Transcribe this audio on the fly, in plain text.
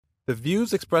The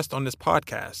views expressed on this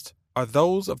podcast are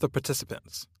those of the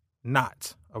participants,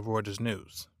 not of Reuters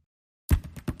News.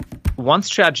 Once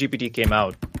ChatGPT came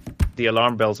out, the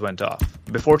alarm bells went off.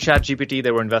 Before ChatGPT,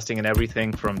 they were investing in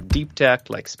everything from deep tech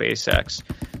like SpaceX,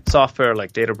 software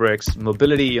like Databricks,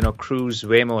 mobility, Cruise,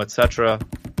 Waymo, etc.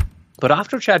 But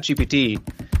after ChatGPT,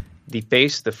 the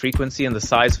pace, the frequency, and the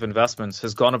size of investments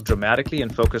has gone up dramatically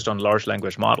and focused on large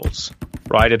language models.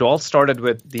 Right? It all started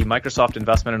with the Microsoft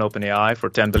investment in OpenAI for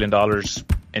 $10 billion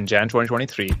in Jan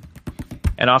 2023.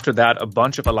 And after that, a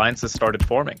bunch of alliances started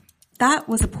forming. That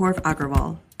was Apoorv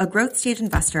Agrawal, a growth stage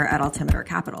investor at Altimeter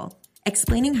Capital,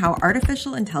 explaining how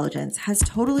artificial intelligence has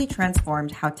totally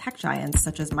transformed how tech giants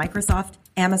such as Microsoft,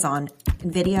 Amazon,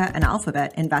 NVIDIA, and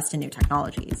Alphabet invest in new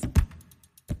technologies.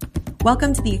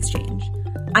 Welcome to The Exchange.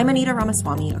 I'm Anita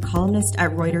Ramaswamy, a columnist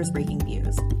at Reuters Breaking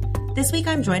Views. This week,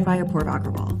 I'm joined by Apoorv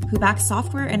Agrawal, who backs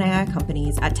software and AI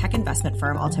companies at tech investment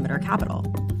firm Altimeter Capital.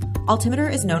 Altimeter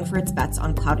is known for its bets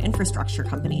on cloud infrastructure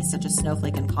companies such as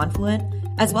Snowflake and Confluent,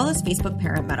 as well as Facebook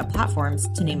parent Meta Platforms,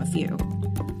 to name a few.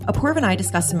 Apoorv and I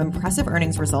discussed some impressive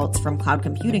earnings results from cloud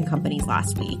computing companies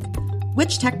last week,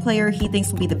 which tech player he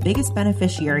thinks will be the biggest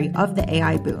beneficiary of the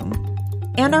AI boom,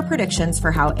 and our predictions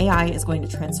for how AI is going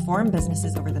to transform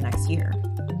businesses over the next year.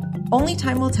 Only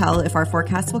time will tell if our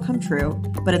forecasts will come true,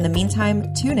 but in the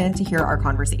meantime, tune in to hear our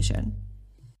conversation.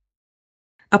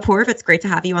 Apoorv, it's great to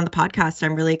have you on the podcast.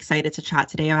 I'm really excited to chat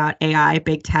today about AI,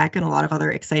 big tech, and a lot of other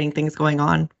exciting things going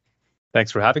on.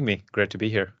 Thanks for having me. Great to be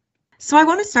here. So I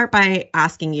want to start by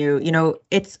asking you,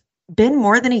 it's been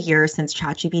more than a year since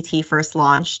ChatGPT first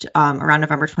launched around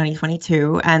November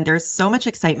 2022, and there's so much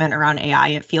excitement around AI.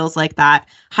 It feels like that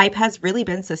hype has really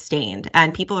been sustained,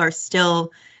 and people are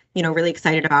still really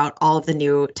excited about all of the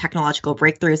new technological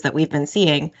breakthroughs that we've been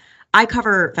seeing. I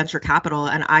cover venture capital,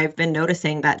 and I've been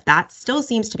noticing that still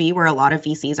seems to be where a lot of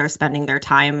VCs are spending their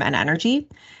time and energy.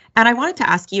 And I wanted to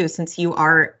ask you, since you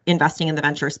are investing in the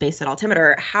venture space at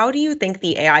Altimeter, how do you think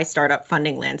the AI startup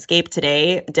funding landscape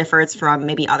today differs from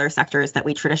maybe other sectors that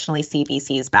we traditionally see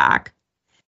VCs back?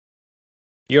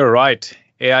 You're right.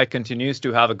 AI continues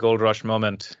to have a gold rush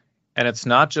moment. And it's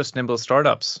not just nimble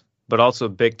startups, but also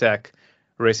big tech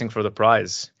racing for the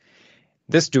prize.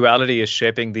 This duality is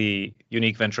shaping the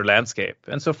unique venture landscape.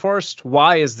 And so first,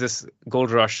 why is this gold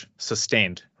rush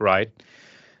sustained, right?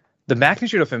 The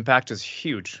magnitude of impact is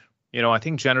huge. I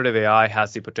think generative AI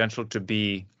has the potential to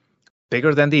be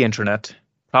bigger than the internet,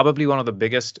 probably one of the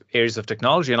biggest areas of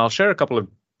technology. And I'll share a couple of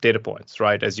data points,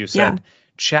 right? As you said,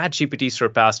 ChatGPT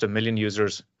surpassed 1 million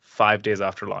users 5 days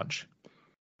after launch.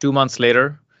 2 months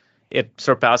later, it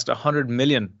surpassed 100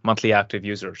 million monthly active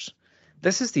users.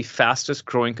 This is the fastest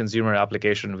growing consumer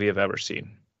application we have ever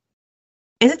seen.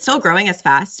 Is it still growing as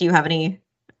fast? Do you have any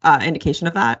indication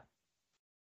of that?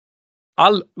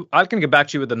 I can get back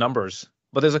to you with the numbers,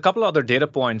 but there's a couple other data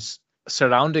points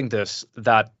surrounding this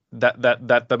that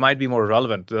might be more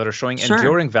relevant, that are showing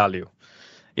enduring value.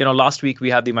 Last week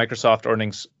we had the Microsoft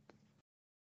earnings.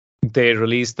 They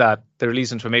released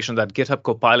information that GitHub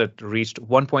Copilot reached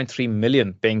 1.3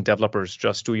 million paying developers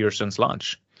just 2 years since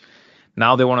launch.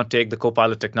 Now they want to take the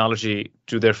Copilot technology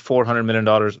to their $400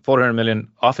 million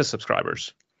Office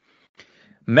subscribers.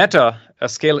 Meta, a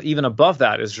scale even above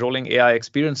that, is rolling AI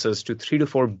experiences to 3 to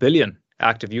 4 billion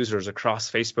active users across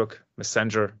Facebook,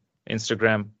 Messenger,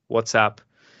 Instagram, WhatsApp.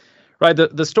 Right.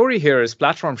 The story here is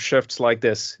platform shifts like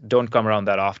this don't come around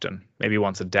that often, maybe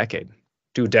once a decade.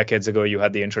 2 decades ago, you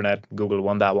had the internet. Google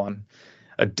won that one.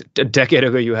 A decade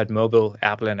ago, you had mobile.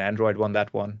 Apple and Android won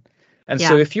that one. And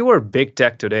so if you were big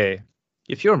tech today,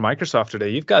 if you're Microsoft today,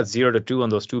 you've got 0 to 2 on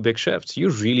those 2 big shifts. You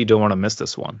really don't want to miss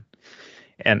this one.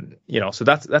 And, so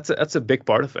that's a big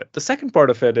part of it. The second part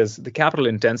of it is the capital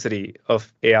intensity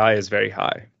of AI is very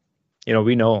high.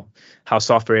 We know how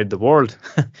software ate the world.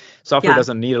 Software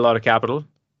doesn't need a lot of capital,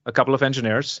 a couple of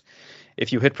engineers.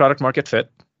 If you hit product market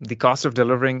fit, the cost of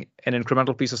delivering an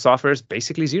incremental piece of software is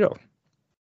basically 0.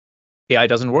 AI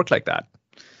doesn't work like that.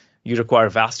 You require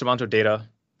vast amount of data,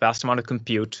 vast amount of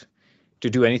compute to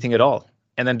do anything at all.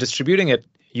 And then distributing it,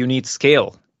 you need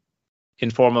scale in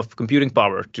form of computing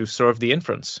power to serve the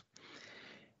inference,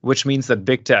 which means that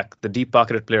big tech, the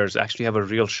deep-pocketed players, actually have a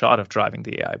real shot of driving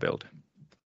the AI build.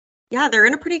 Yeah, they're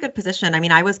in a pretty good position. I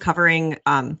mean, I was covering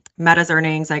Meta's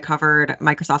earnings. I covered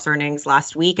Microsoft's earnings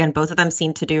last week, and both of them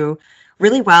seemed to do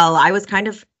really well. I was kind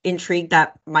of intrigued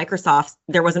that Microsoft,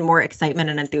 there wasn't more excitement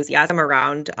and enthusiasm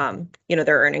around, their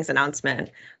earnings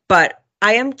announcement. But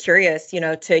I am curious,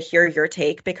 to hear your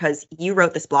take, because you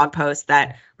wrote this blog post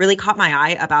that really caught my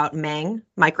eye about Meng,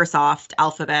 Microsoft,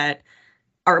 Alphabet,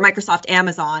 or Microsoft,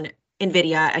 Amazon,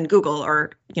 NVIDIA, and Google,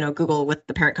 or, Google with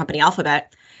the parent company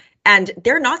Alphabet. And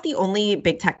they're not the only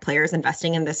big tech players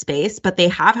investing in this space, but they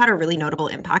have had a really notable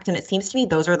impact. And it seems to me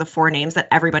those are the four names that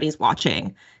everybody's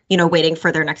watching, waiting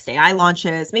for their next AI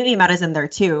launches. Maybe Meta's in there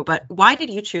too. But why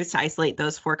did you choose to isolate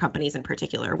those four companies in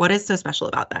particular? What is so special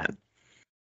about them?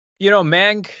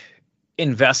 Mang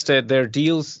invested, their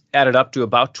deals added up to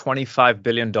about $25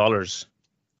 billion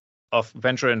of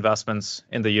venture investments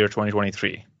in the year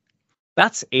 2023.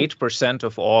 That's 8%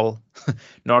 of all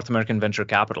North American venture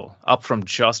capital, up from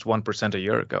just 1% a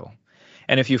year ago.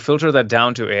 And if you filter that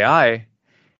down to AI,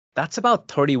 that's about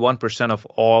 31% of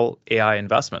all AI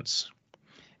investments.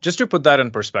 Just to put that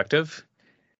in perspective,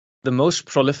 the most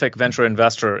prolific venture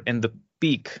investor in the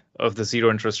peak of the zero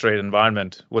interest rate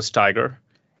environment was Tiger,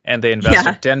 and they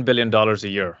invested $10 billion a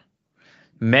year.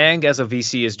 Mang as a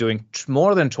VC is doing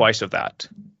more than twice of that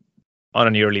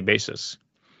on a yearly basis.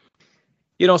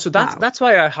 So that's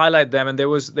why I highlight them. And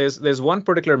there's one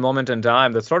particular moment in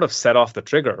time that sort of set off the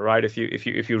trigger, right? If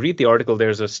you read the article,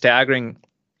 there's a staggering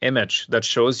image that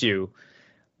shows you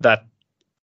that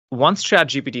once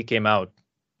ChatGPT came out,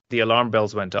 the alarm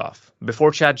bells went off. Before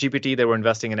ChatGPT, they were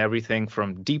investing in everything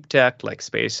from deep tech like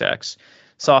SpaceX,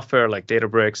 software like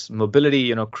Databricks,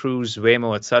 mobility, Cruise,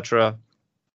 Waymo, etc.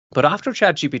 But after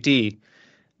ChatGPT,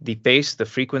 the pace, the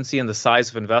frequency, and the size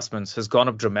of investments has gone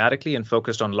up dramatically and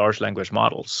focused on large language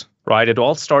models, right? It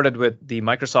all started with the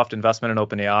Microsoft investment in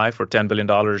OpenAI for $10 billion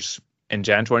in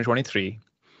Jan 2023.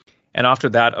 And after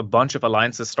that, a bunch of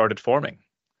alliances started forming.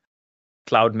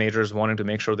 Cloud majors wanting to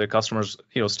make sure their customers,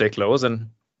 stay close. And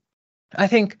I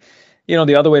think,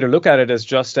 the other way to look at it is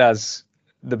just as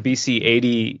the BC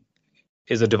 80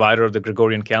 is a divider of the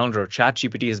Gregorian calendar,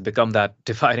 ChatGPT has become that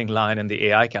dividing line in the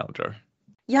AI calendar.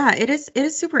 Yeah, it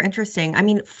is super interesting. I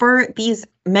mean, for these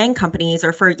Mang companies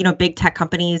or for, big tech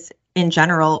companies in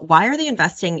general, why are they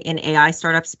investing in AI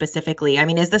startups specifically? I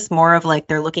mean, is this more of like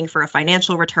they're looking for a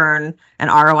financial return, an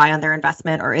ROI on their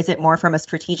investment, or is it more from a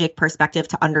strategic perspective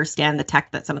to understand the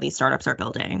tech that some of these startups are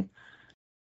building?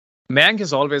 Mang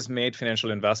has always made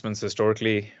financial investments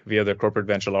historically via their corporate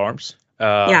venture arms.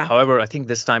 However, I think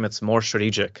this time it's more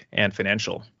strategic and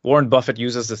financial. Warren Buffett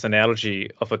uses this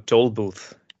analogy of a toll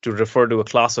booth to refer to a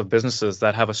class of businesses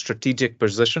that have a strategic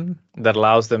position that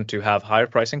allows them to have higher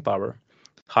pricing power,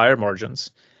 higher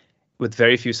margins, with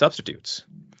very few substitutes.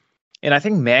 And I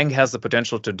think Mang has the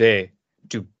potential today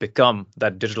to become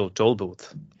that digital toll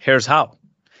booth. Here's how.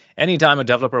 Anytime a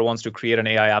developer wants to create an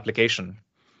AI application,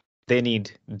 they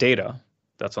need data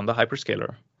that's on the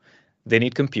hyperscaler. They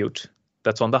need compute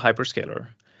that's on the hyperscaler.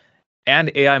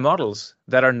 And AI models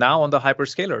that are now on the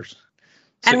hyperscalers.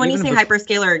 And when you say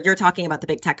hyperscaler, you're talking about the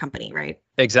big tech company, right?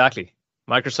 Exactly.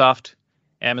 Microsoft,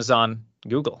 Amazon,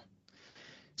 Google.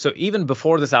 So even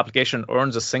before this application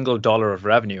earns a single dollar of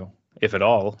revenue, if at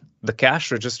all, the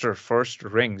cash register first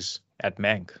rings at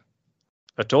Mang,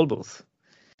 a toll booth.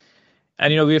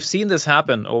 And, we've seen this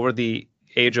happen over the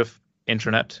age of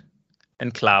internet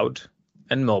and cloud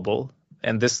and mobile.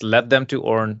 And this led them to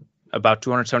earn about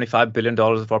 $275 billion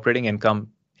of operating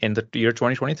income in the year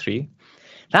 2023.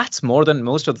 That's more than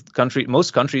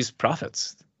most countries'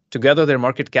 profits. Together, their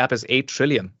market cap is $8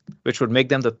 trillion, which would make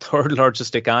them the third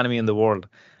largest economy in the world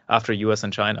after US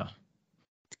and China.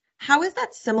 How is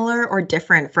that similar or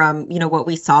different from, what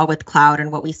we saw with cloud and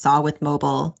what we saw with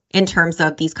mobile in terms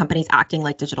of these companies acting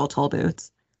like digital toll booths?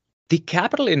 The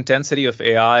capital intensity of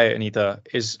AI, Anita,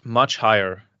 is much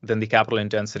higher than the capital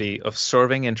intensity of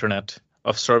serving internet,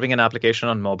 of serving an application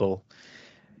on mobile,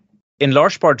 in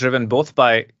large part driven both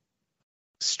by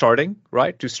starting,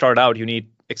 right? To start out, you need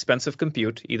expensive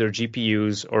compute, either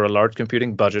GPUs or a large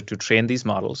computing budget to train these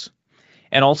models,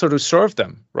 and also to serve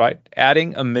them, right?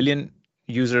 Adding 1 million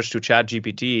users to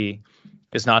ChatGPT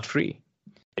is not free.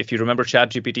 If you remember,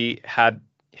 ChatGPT had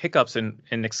hiccups in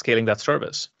scaling that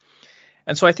service.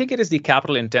 And so I think it is the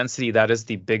capital intensity that is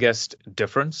the biggest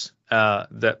difference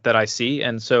that I see.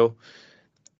 And so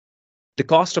the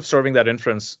cost of serving that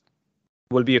inference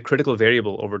will be a critical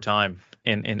variable over time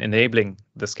in enabling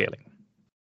the scaling.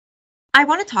 I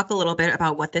want to talk a little bit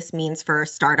about what this means for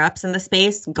startups in the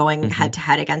space going head to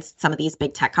head against some of these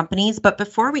big tech companies. But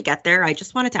before we get there, I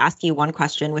just wanted to ask you one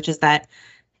question, which is that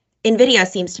NVIDIA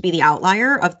seems to be the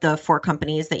outlier of the four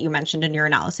companies that you mentioned in your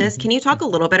analysis. Can you talk a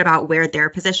little bit about where they're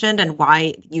positioned and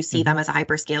why you see them as a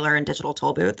hyperscaler and digital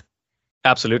toll booth?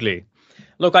 Absolutely.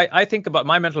 Look, I think about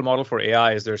my mental model for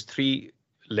AI is there's three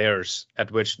layers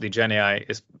at which the Gen AI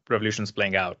revolution is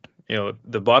playing out.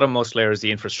 The bottommost layer is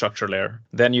the infrastructure layer.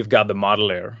 Then you've got the model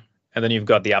layer, and then you've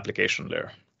got the application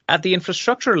layer. At the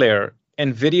infrastructure layer,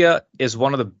 NVIDIA is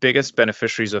one of the biggest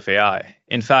beneficiaries of AI.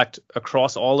 In fact,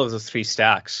 across all of the three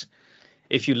stacks,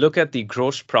 if you look at the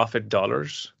gross profit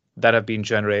dollars that have been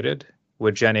generated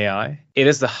with Gen AI, it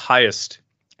is the highest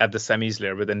at the semis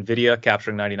layer, with NVIDIA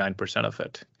capturing 99% of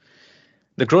it.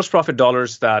 The gross profit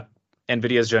dollars that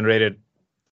NVIDIA has generated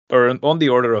are on the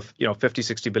order of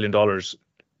 $50-60 billion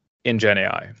in Gen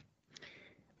AI.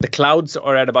 The clouds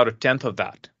are at about a tenth of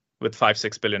that, with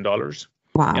 $5-6 billion.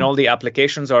 Wow. And all the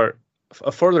applications are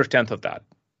a further tenth of that,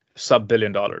 sub-$1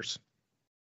 billion.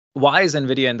 Why is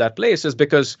NVIDIA in that place? Is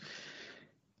because,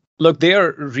 look, they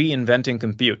are reinventing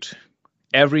compute.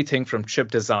 Everything from chip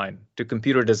design to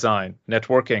computer design,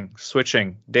 networking,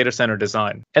 switching, data center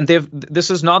design. And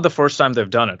this is not the first time they've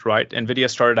done it, right? NVIDIA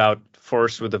started out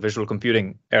first with the visual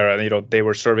computing era. They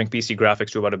were serving PC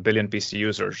graphics to about 1 billion PC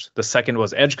users. The second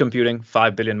was edge computing,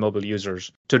 5 billion mobile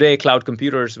users. Today, cloud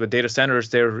computers with data centers,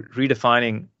 they're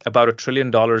redefining about $1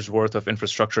 trillion worth of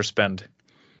infrastructure spend,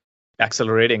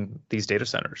 accelerating these data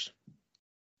centers.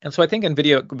 And so I think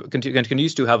NVIDIA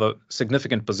continues to have a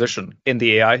significant position in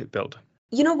the AI build.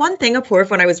 One thing, Apoorv,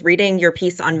 when I was reading your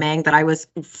piece on Mang that I was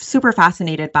super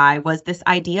fascinated by was this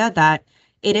idea that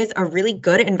it is a really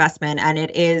good investment and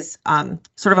it is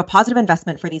sort of a positive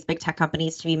investment for these big tech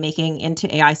companies to be making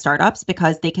into AI startups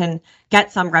because they can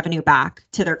get some revenue back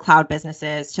to their cloud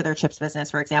businesses, to their chips business,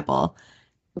 for example.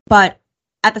 But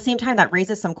at the same time, that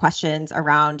raises some questions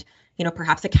around,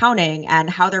 perhaps accounting and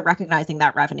how they're recognizing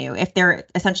that revenue. If they're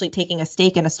essentially taking a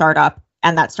stake in a startup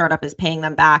and that startup is paying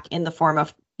them back in the form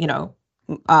of,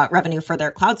 revenue for their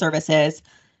cloud services,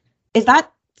 is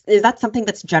that something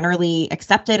that's generally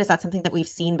accepted? Is that something that we've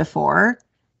seen before?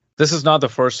 This is not the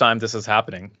first time this is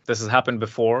happening. This has happened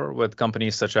before with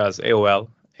companies such as AOL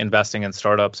investing in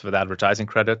startups with advertising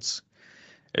credits,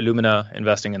 Illumina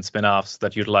investing in spin-offs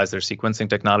that utilize their sequencing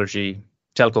technology,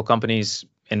 telco companies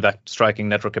striking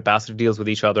network capacity deals with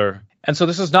each other. And so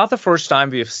this is not the first time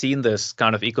we have seen this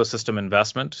kind of ecosystem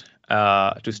investment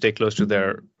to stay close to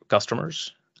their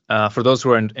customers. For those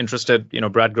who are interested,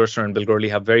 Brad Gerstner and Bill Gurley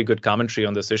have very good commentary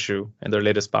on this issue in their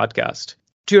latest podcast.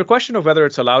 To your question of whether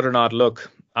it's allowed or not,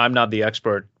 look, I'm not the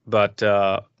expert, but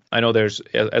I know there's,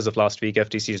 as of last week,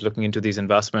 FTC is looking into these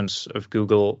investments of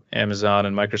Google, Amazon,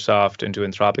 and Microsoft into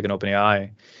Anthropic and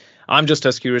OpenAI. I'm just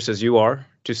as curious as you are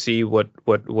to see what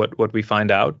we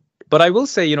find out. But I will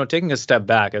say, taking a step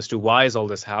back as to why is all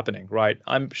this happening, right?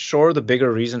 I'm sure the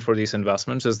bigger reason for these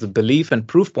investments is the belief and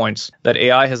proof points that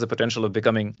AI has the potential of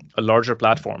becoming a larger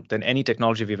platform than any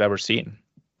technology we've ever seen.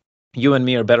 You and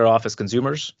me are better off as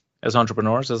consumers, as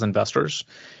entrepreneurs, as investors,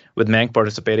 with Mang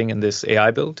participating in this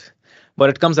AI build. But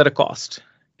it comes at a cost.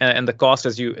 And the cost,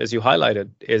 as you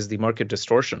highlighted, is the market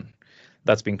distortion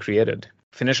that's being created.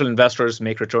 Financial investors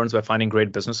make returns by finding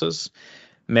great businesses.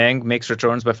 Mang makes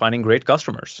returns by finding great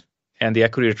customers. And the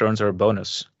equity returns are a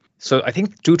bonus. So I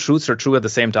think two truths are true at the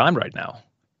same time right now.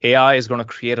 AI is going to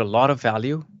create a lot of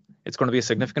value. It's going to be a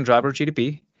significant driver of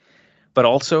GDP, but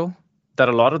also that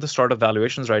a lot of the startup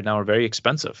valuations right now are very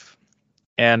expensive.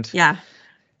 And in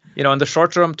the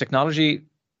short term, technology,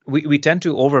 we tend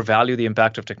to overvalue the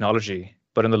impact of technology,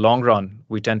 but in the long run,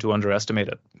 we tend to underestimate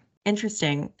it.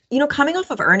 Interesting. Coming off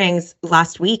of earnings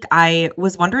last week, I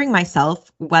was wondering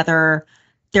myself whether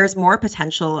there's more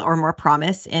potential or more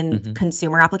promise in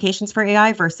consumer applications for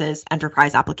AI versus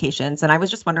enterprise applications. And I was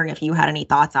just wondering if you had any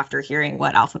thoughts after hearing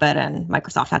what Alphabet and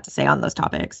Microsoft had to say on those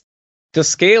topics. The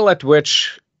scale at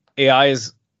which AI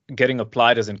is getting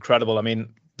applied is incredible. I mean,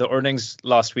 the earnings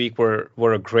last week were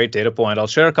a great data point. I'll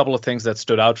share a couple of things that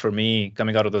stood out for me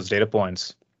coming out of those data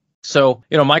points. So,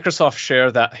 Microsoft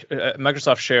shared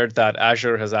that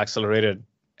Azure has accelerated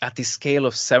at the scale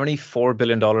of $74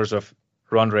 billion of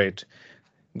run rate,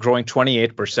 growing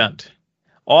 28%.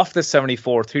 Off the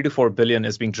 74, 3 to 4 billion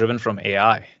is being driven from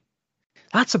AI.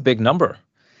 That's a big number.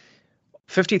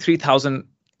 53,000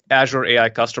 Azure AI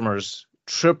customers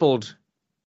tripled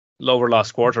over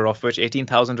last quarter, of which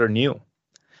 18,000 are new.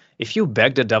 If you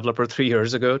begged a developer 3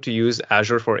 years ago to use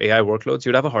Azure for AI workloads,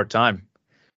 you'd have a hard time.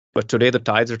 But today the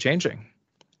tides are changing,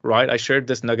 right? I shared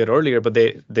this nugget earlier, but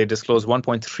they disclosed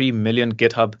 1.3 million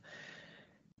GitHub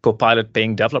Copilot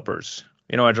paying developers.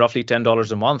 At roughly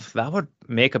 $10 a month, that would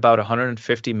make about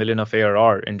 150 million of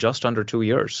ARR in just under 2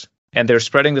 years. And they're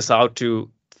spreading this out to,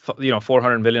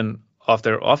 400 million of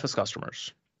their Office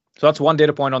customers. So that's one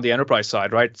data point on the enterprise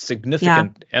side, right?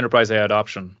 Significant enterprise AI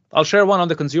adoption. I'll share one on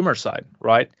the consumer side,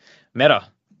 right?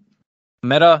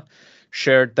 Meta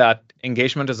shared that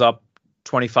engagement is up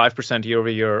 25% year over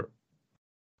year,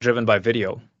 driven by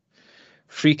video.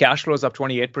 Free cash flow is up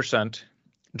 28%,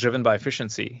 driven by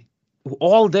efficiency.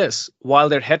 All this, while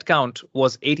their headcount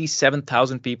was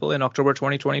 87,000 people in October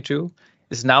 2022,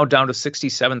 is now down to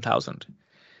 67,000.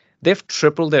 They've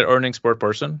tripled their earnings per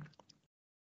person.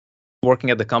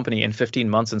 working at the company in 15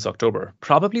 months since October,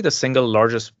 probably the single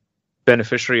largest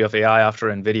beneficiary of AI after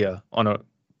NVIDIA on a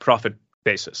profit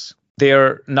basis.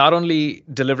 They're not only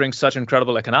delivering such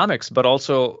incredible economics, but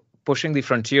also pushing the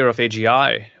frontier of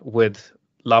AGI with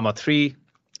Llama 3,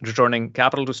 returning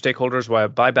capital to stakeholders via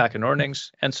buyback and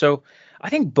earnings. And so I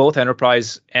think both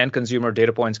enterprise and consumer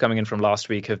data points coming in from last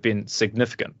week have been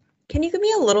significant. Can you give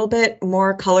me a little bit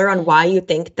more color on why you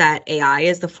think that AI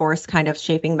is the force kind of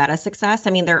shaping Meta's success?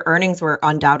 I mean, their earnings were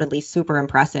undoubtedly super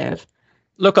impressive.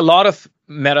 Look, a lot of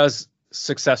Meta's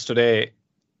success today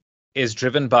is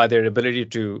driven by their ability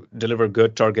to deliver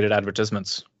good targeted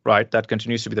advertisements, right? That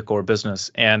continues to be the core business.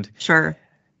 And sure,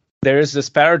 there is this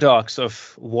paradox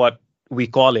of what we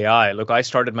call AI. Look, I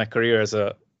started my career as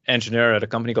an engineer at a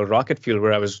company called Rocket Fuel,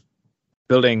 where I was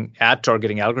building ad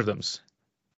targeting algorithms.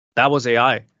 That was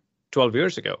AI 12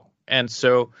 years ago. And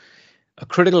so a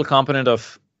critical component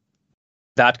of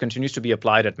that continues to be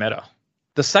applied at Meta.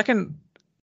 The second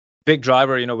big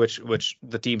driver, which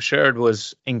the team shared,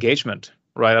 was engagement,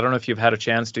 right? I don't know if you've had a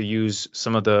chance to use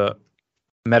some of the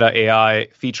Meta AI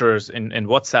features in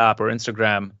WhatsApp or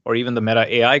Instagram, or even the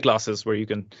Meta AI glasses where you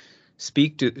can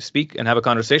speak and have a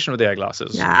conversation with AI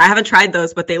glasses. Yeah, I haven't tried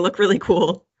those, but they look really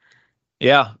cool.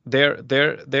 Yeah, they're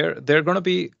going to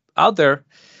be out there.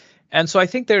 And so I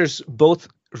think there's both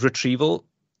retrieval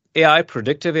AI,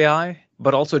 predictive AI,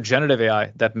 but also generative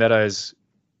AI that Meta is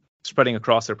spreading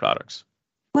across their products.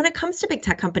 When it comes to big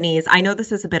tech companies, I know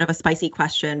this is a bit of a spicy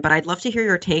question, but I'd love to hear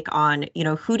your take on,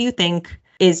 who do you think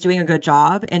is doing a good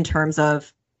job in terms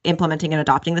of implementing and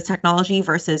adopting this technology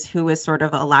versus who is sort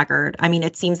of a laggard? I mean,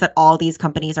 it seems that all these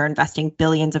companies are investing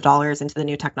billions of dollars into the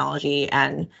new technology,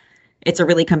 and it's a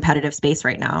really competitive space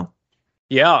right now.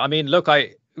 Yeah, I mean, look,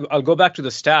 I'll go back to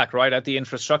the stack, right? At the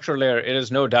infrastructure layer, it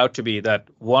is no doubt to be that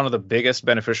one of the biggest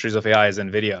beneficiaries of AI is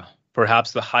NVIDIA,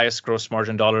 perhaps the highest gross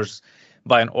margin dollars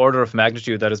by an order of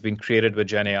magnitude that has been created with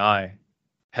Gen AI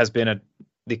has been at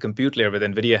the compute layer, with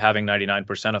NVIDIA having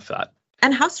 99% of that.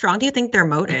 And how strong do you think their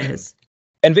moat is?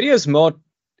 NVIDIA's moat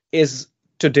is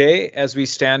today, as we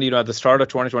stand, at the start of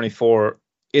 2024,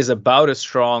 is about as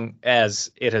strong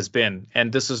as it has been.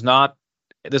 And this is not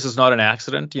an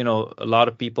accident. A lot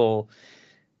of people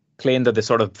claim that they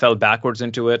sort of fell backwards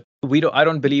into it. I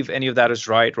don't believe any of that is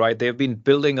right? They've been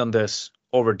building on this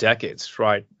over decades,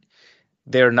 right?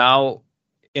 They're now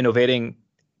innovating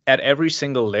at every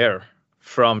single layer,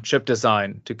 from chip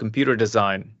design to computer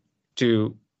design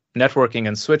to networking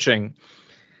and switching,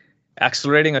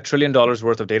 accelerating $1 trillion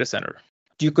worth of data center.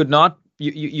 You could not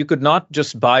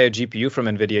just buy a GPU from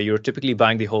NVIDIA. You're typically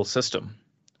buying the whole system,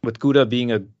 with CUDA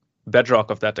being a bedrock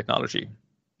of that technology.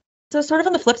 So sort of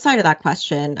on the flip side of that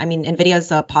question, I mean, NVIDIA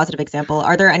is a positive example.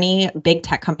 Are there any big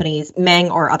tech companies, Meng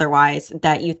or otherwise,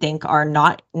 that you think are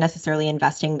not necessarily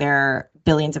investing their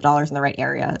billions of dollars in the right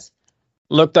areas?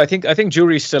 Look, I think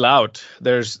jury's still out.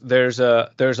 There's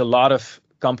a lot of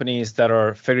companies that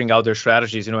are figuring out their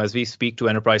strategies. As we speak to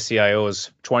enterprise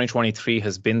CIOs, 2023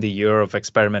 has been the year of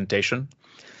experimentation.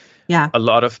 Yeah. A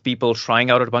lot of people trying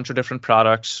out a bunch of different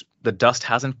products. The dust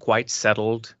hasn't quite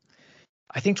settled.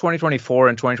 I think 2024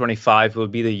 and 2025 will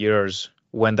be the years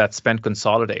when that spend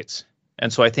consolidates.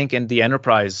 And so I think in the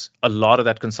enterprise, a lot of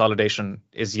that consolidation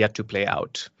is yet to play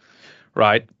out,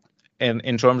 right? And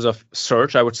in terms of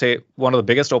search, I would say one of the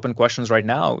biggest open questions right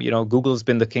now, Google's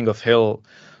been the king of hill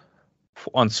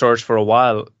on search for a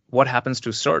while. What happens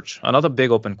to search? Another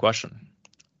big open question.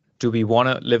 Do we want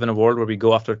to live in a world where we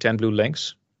go after 10 blue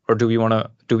links, or do we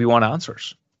want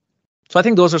answers? So I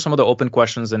think those are some of the open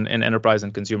questions in enterprise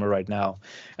and consumer right now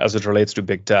as it relates to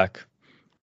big tech.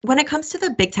 When it comes to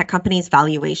the big tech companies'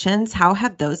 valuations, how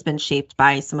have those been shaped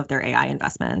by some of their AI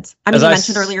investments? I mean, you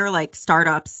mentioned earlier, like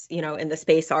startups, in the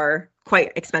space are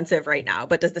quite expensive right now,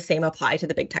 but does the same apply to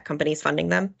the big tech companies funding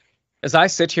them? As I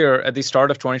sit here at the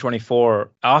start of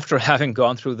 2024, after having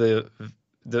gone through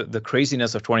the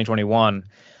craziness of 2021,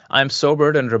 I'm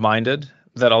sobered and reminded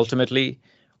that ultimately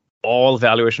all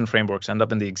valuation frameworks end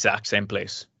up in the exact same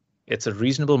place. It's a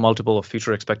reasonable multiple of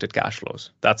future expected cash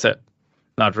flows. That's it.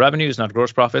 Not revenues, not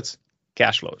gross profits,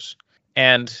 cash flows.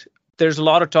 And there's a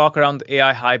lot of talk around the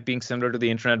AI hype being similar to the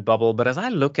internet bubble. But as I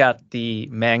look at the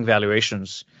Meng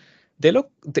valuations, they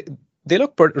look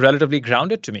relatively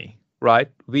grounded to me, right?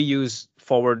 We use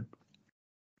forward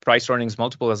price earnings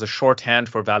multiple as a shorthand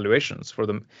for valuations for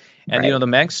them. And, right. The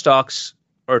Meng stocks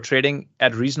are trading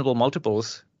at reasonable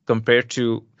multiples compared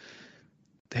to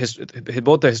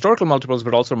both the historical multiples,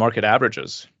 but also market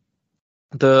averages.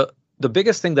 The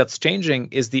biggest thing that's changing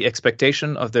is the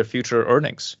expectation of their future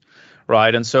earnings,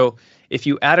 right? And so if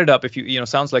you add it up, if you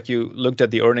sounds like you looked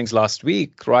at the earnings last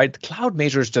week, right? Cloud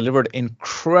majors delivered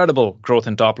incredible growth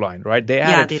in top line, right? They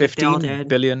added 15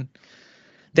 billion.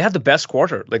 They had the best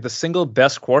quarter, like the single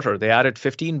best quarter. They added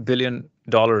 $15 billion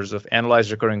of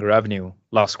analyzed recurring revenue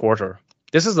last quarter.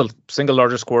 This is the single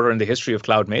largest quarter in the history of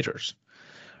cloud majors,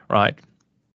 right?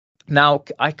 Now,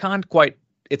 I can't quite,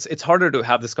 it's harder to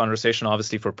have this conversation,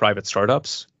 obviously, for private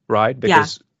startups, right?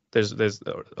 Because there's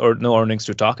no earnings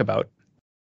to talk about.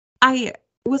 I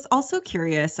was also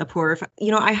curious, Apoorv,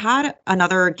 I had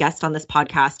another guest on this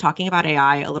podcast talking about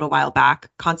AI a little while back,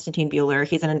 Konstantin Buehler.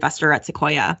 He's an investor at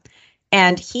Sequoia.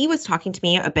 And he was talking to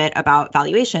me a bit about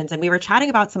valuations. And we were chatting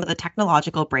about some of the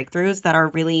technological breakthroughs that are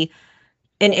really,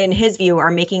 in his view,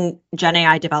 are making Gen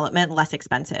AI development less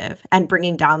expensive and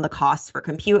bringing down the costs for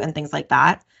compute and things like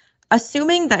that.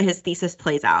 Assuming that his thesis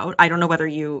plays out, I don't know whether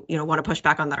you want to push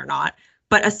back on that or not,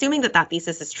 but assuming that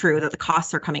thesis is true, that the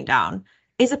costs are coming down,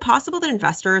 is it possible that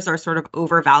investors are sort of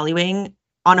overvaluing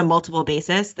on a multiple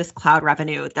basis this cloud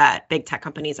revenue that big tech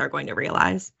companies are going to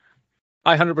realize?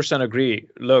 I 100% agree.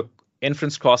 Look,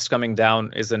 inference costs coming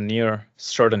down is a near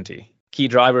certainty. Key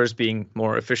drivers being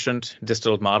more efficient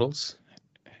distilled models,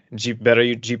 better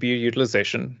GPU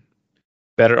utilization,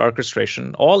 better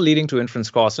orchestration, all leading to inference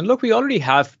costs. And look, we already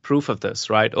have proof of this,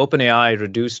 right? OpenAI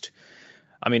reduced,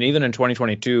 even in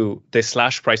 2022, they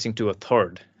slashed pricing to a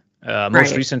third.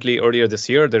 Most recently, earlier this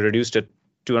year, they reduced it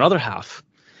to another half.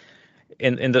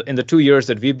 In the 2 years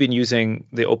that we've been using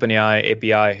the OpenAI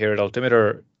API here at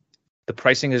Altimeter, the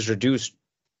pricing is reduced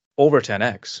over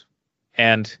 10x.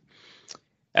 And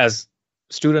as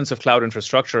students of cloud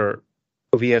infrastructure,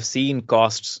 we have seen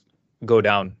costs go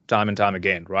down time and time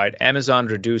again, right? Amazon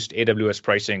reduced AWS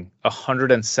pricing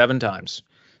 107 times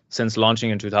since launching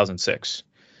in 2006.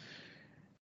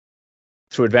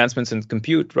 Through advancements in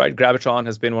compute, right? Graviton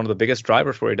has been one of the biggest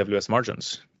drivers for AWS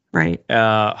margins. Right.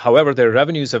 However, their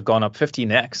revenues have gone up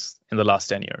 15x in the last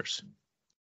 10 years.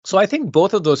 So I think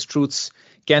both of those truths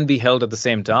can be held at the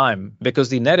same time, because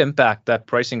the net impact that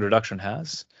pricing reduction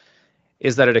has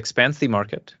is that it expands the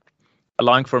market,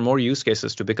 allowing for more use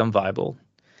cases to become viable.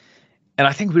 And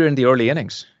I think we're in the early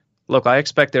innings. Look, I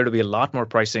expect there to be a lot more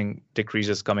pricing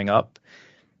decreases coming up,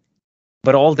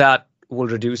 but all that will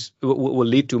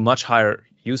lead to much higher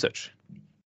usage.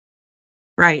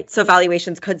 Right. So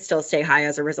valuations could still stay high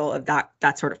as a result of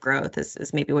that sort of growth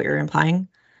is maybe what you're implying.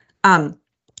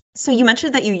 So you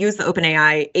mentioned that you use the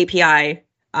OpenAI API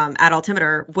at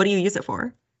Altimeter. What do you use it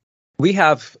for? We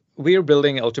are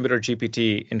building Altimeter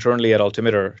GPT internally at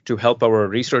Altimeter to help our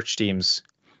research teams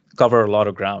cover a lot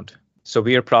of ground. So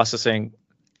we are processing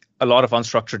a lot of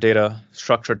unstructured data,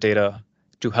 structured data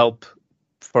to help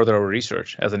further our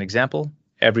research. As an example,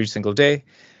 every single day,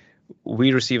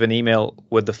 we receive an email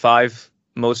with the 5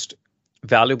 most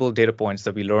valuable data points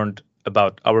that we learned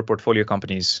about our portfolio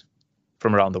companies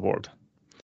from around the world.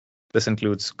 This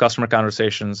includes customer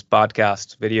conversations,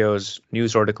 podcasts, videos,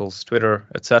 news articles, Twitter,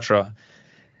 etc.,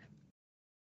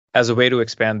 as a way to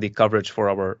expand the coverage for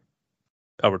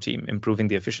our team, improving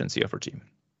the efficiency of our team.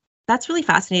 That's really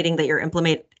fascinating that you're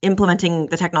implementing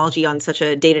the technology on such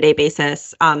a day-to-day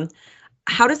basis.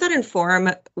 How does that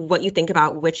inform what you think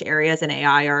about which areas in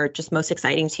AI are just most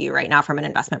exciting to you right now from an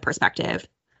investment perspective?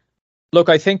 Look,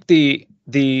 I think the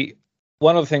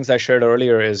one of the things I shared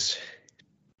earlier is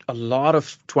a lot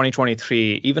of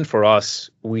 2023, even for us,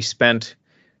 we spent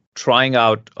trying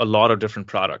out a lot of different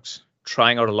products,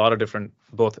 trying out a lot of different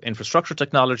both infrastructure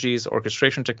technologies,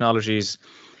 orchestration technologies,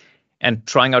 and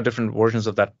trying out different versions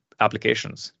of that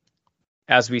applications.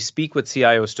 As we speak with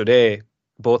CIOs today,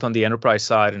 both on the enterprise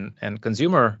side and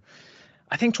consumer,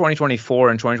 I think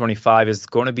 2024 and 2025 is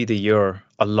going to be the year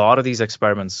a lot of these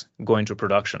experiments go into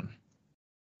production.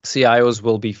 CIOs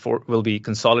will be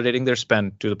consolidating their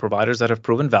spend to the providers that have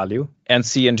proven value and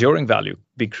see enduring value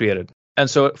be created. And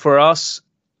so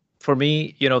for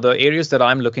me, the areas that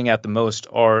I'm looking at the most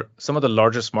are some of the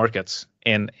largest markets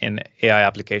in AI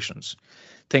applications.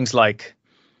 Things like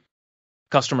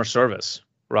customer service,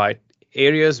 right?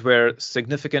 Areas where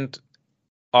significant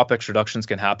OpEx reductions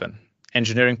can happen,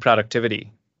 engineering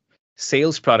productivity,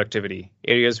 sales productivity,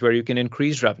 areas where you can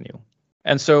increase revenue.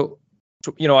 And so,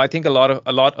 I think a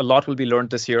lot will be learned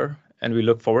this year, and we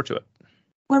look forward to it.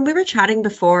 When we were chatting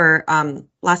before,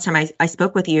 last time I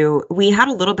spoke with you, we had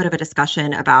a little bit of a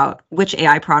discussion about which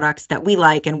AI products that we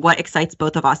like and what excites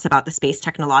both of us about the space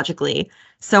technologically.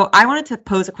 So I wanted to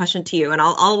pose a question to you, and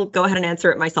I'll go ahead and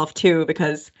answer it myself too,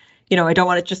 because, I don't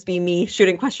want it to just be me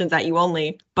shooting questions at you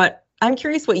only. But I'm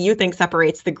curious what you think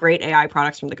separates the great AI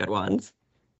products from the good ones.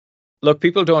 Look,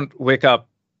 people don't wake up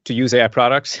to use AI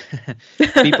products.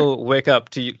 People wake up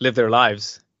to live their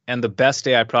lives and the best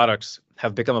AI products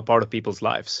have become a part of people's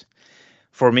lives.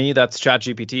 For me, that's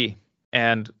ChatGPT.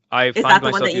 And I find myself Is that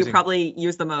the one that you probably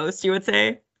use the most, you would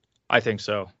say? I think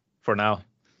so, for now.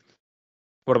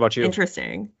 What about you?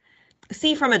 Interesting.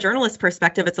 See, from a journalist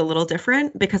perspective, it's a little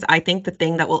different because I think the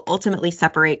thing that will ultimately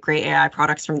separate great AI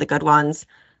products from the good ones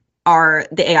are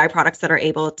the AI products that are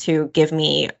able to give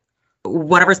me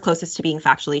whatever's closest to being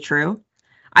factually true.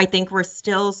 I think we're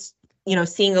still,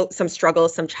 seeing some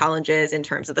struggles, some challenges in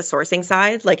terms of the sourcing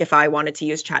side. Like if I wanted to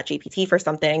use ChatGPT for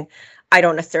something, I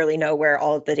don't necessarily know where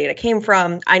all of the data came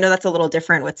from. I know that's a little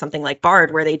different with something like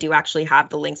Bard, where they do actually have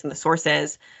the links and the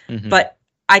sources. Mm-hmm. But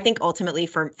I think ultimately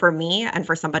for me and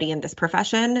for somebody in this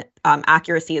profession,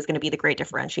 accuracy is going to be the great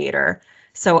differentiator.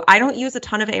 So I don't use a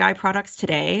ton of AI products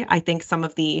today. I think some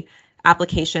of the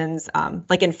applications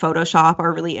like in Photoshop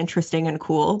are really interesting and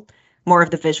cool, more of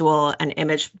the visual and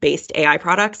image-based AI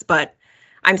products. But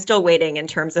I'm still waiting in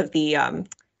terms of the,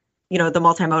 the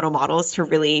multimodal models to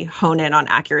really hone in on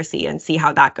accuracy and see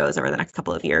how that goes over the next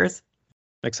couple of years.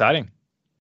 Exciting.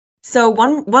 So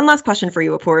one last question for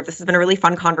you, Apoorv. This has been a really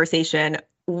fun conversation.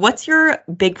 What's your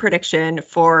big prediction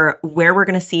for where we're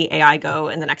going to see AI go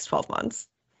in the next 12 months?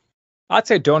 I'd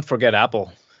say don't forget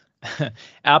Apple.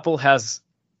 Apple has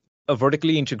a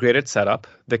vertically integrated setup.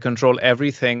 They control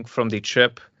everything from the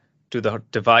chip to the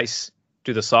device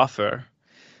to the software.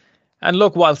 And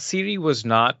look, while Siri was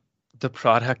not the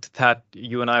product that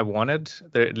you and I wanted,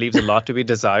 it leaves a lot to be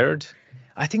desired.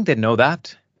 I think they know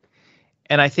that.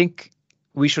 And I think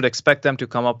we should expect them to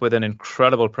come up with an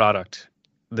incredible product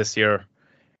this year.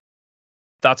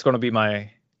 That's going to be my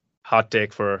hot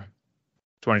take for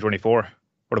 2024.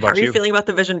 What about you? How are you feeling about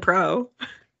the Vision Pro?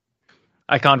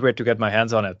 I can't wait to get my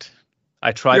hands on it.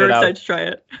 I tried it out. You're excited to try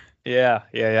it?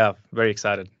 Yeah. Very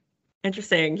excited.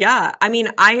 Interesting. Yeah. I mean,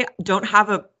 I don't have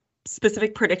a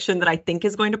specific prediction that I think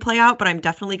is going to play out, but I'm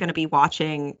definitely going to be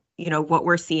watching, what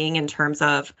we're seeing in terms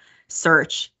of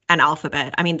search and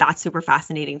Alphabet. I mean, that's super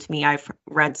fascinating to me. I've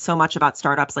read so much about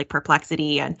startups like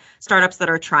Perplexity and startups that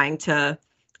are trying to,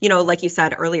 like you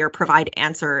said earlier, provide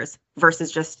answers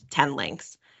versus just 10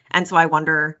 links. And so I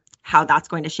wonder how that's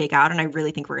going to shake out. And I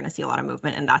really think we're going to see a lot of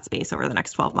movement in that space over the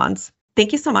next 12 months.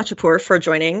 Thank you so much, Apoorv, for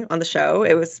joining on the show.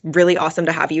 It was really awesome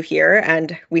to have you here.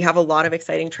 And we have a lot of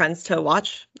exciting trends to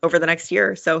watch over the next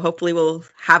year. So hopefully we'll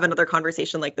have another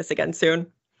conversation like this again soon.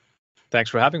 Thanks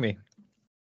for having me.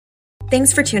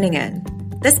 Thanks for tuning in.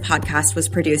 This podcast was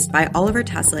produced by Oliver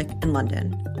Teslick in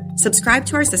London. Subscribe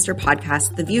to our sister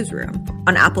podcast, The Views Room,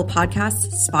 on Apple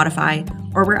Podcasts, Spotify,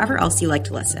 or wherever else you like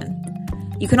to listen.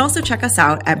 You can also check us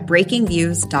out at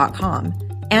breakingviews.com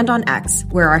and on X,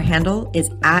 where our handle is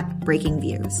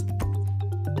 @breakingviews.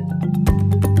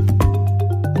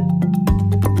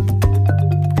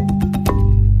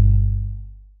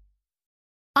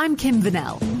 I'm Kim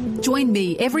Vanell. Join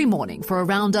me every morning for a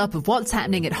roundup of what's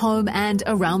happening at home and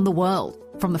around the world.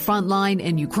 From the front line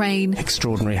in Ukraine.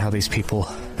 Extraordinary how these people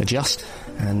adjust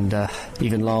and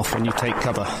even laugh when you take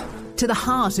cover. To the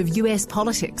heart of US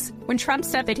politics. When Trump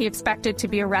said that he expected to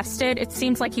be arrested, it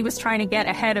seems like he was trying to get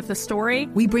ahead of the story.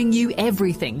 We bring you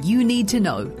everything you need to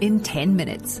know in 10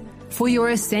 minutes. For your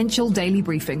essential daily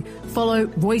briefing, follow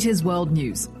Reuters World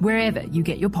News wherever you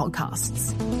get your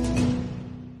podcasts.